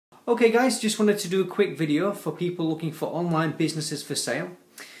Okay guys, just wanted to do a quick video for people looking for online businesses for sale.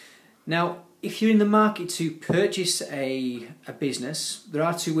 Now, if you're in the market to purchase a business, there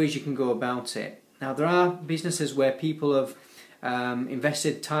are two ways you can go about it. Now, there are businesses where people have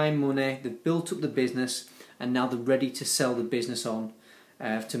invested time, money, they've built up the business, and now they're ready to sell the business on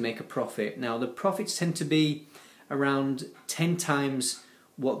to make a profit. Now, the profits tend to be around 10 times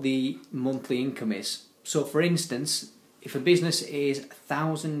what the monthly income is. So, for instance, if a business is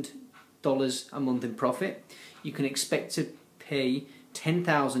 $1,000 a month in profit, you can expect to pay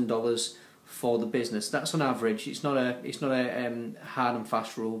 $10,000 for the business. That's on average. It's not a hard and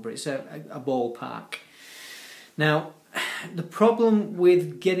fast rule, but it's a ballpark. Now, the problem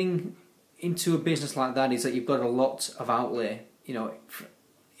with getting into a business like that is that you've got a lot of outlay. You know,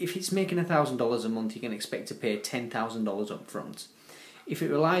 if it's making $1,000 a month, you can expect to pay $10,000 up front. If it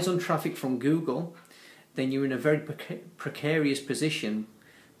relies on traffic from Google, then you're in a very precarious position,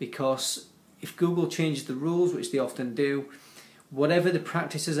 because if Google changes the rules, which they often do, whatever the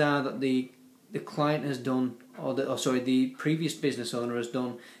practices are that the client has done, or the previous business owner has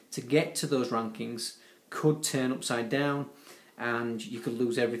done to get to those rankings, could turn upside down, and you could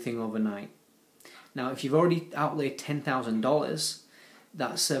lose everything overnight. Now, if you've already outlaid $10,000,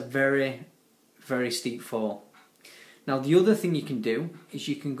 that's a very, very steep fall. Now, the other thing you can do is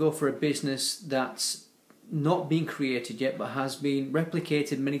you can go for a business that's not been created yet, but has been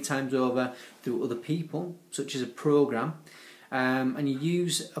replicated many times over through other people, such as a program, and you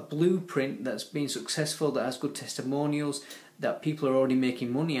use a blueprint that's been successful, that has good testimonials, that people are already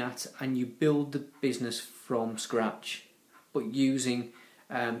making money at, and you build the business from scratch, but using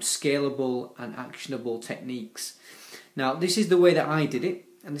scalable and actionable techniques. Now, this is the way that I did it,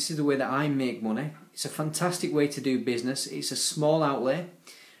 and this is the way that I make money. It's a fantastic way to do business. It's a small outlay,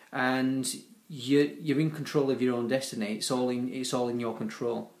 and you're in control of your own destiny. It's all in your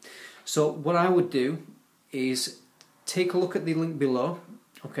control. So what I would do is take a look at the link below.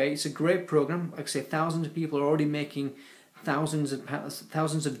 Okay, it's a great program. Like I say, thousands of people are already making thousands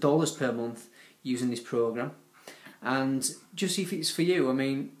of dollars per month using this program. And just see if it's for you. I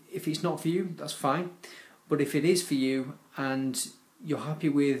mean, if it's not for you, that's fine. But if it is for you and you're happy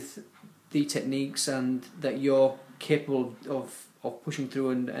with the techniques and that you're capable of pushing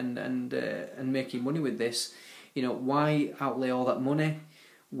through and making money with this, you know, why outlay all that money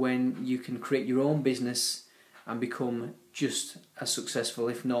when you can create your own business and become just as successful,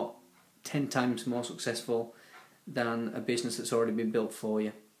 if not 10 times more successful than a business that's already been built for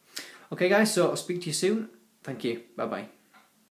you. Okay guys, so I'll speak to you soon. Thank you. Bye bye.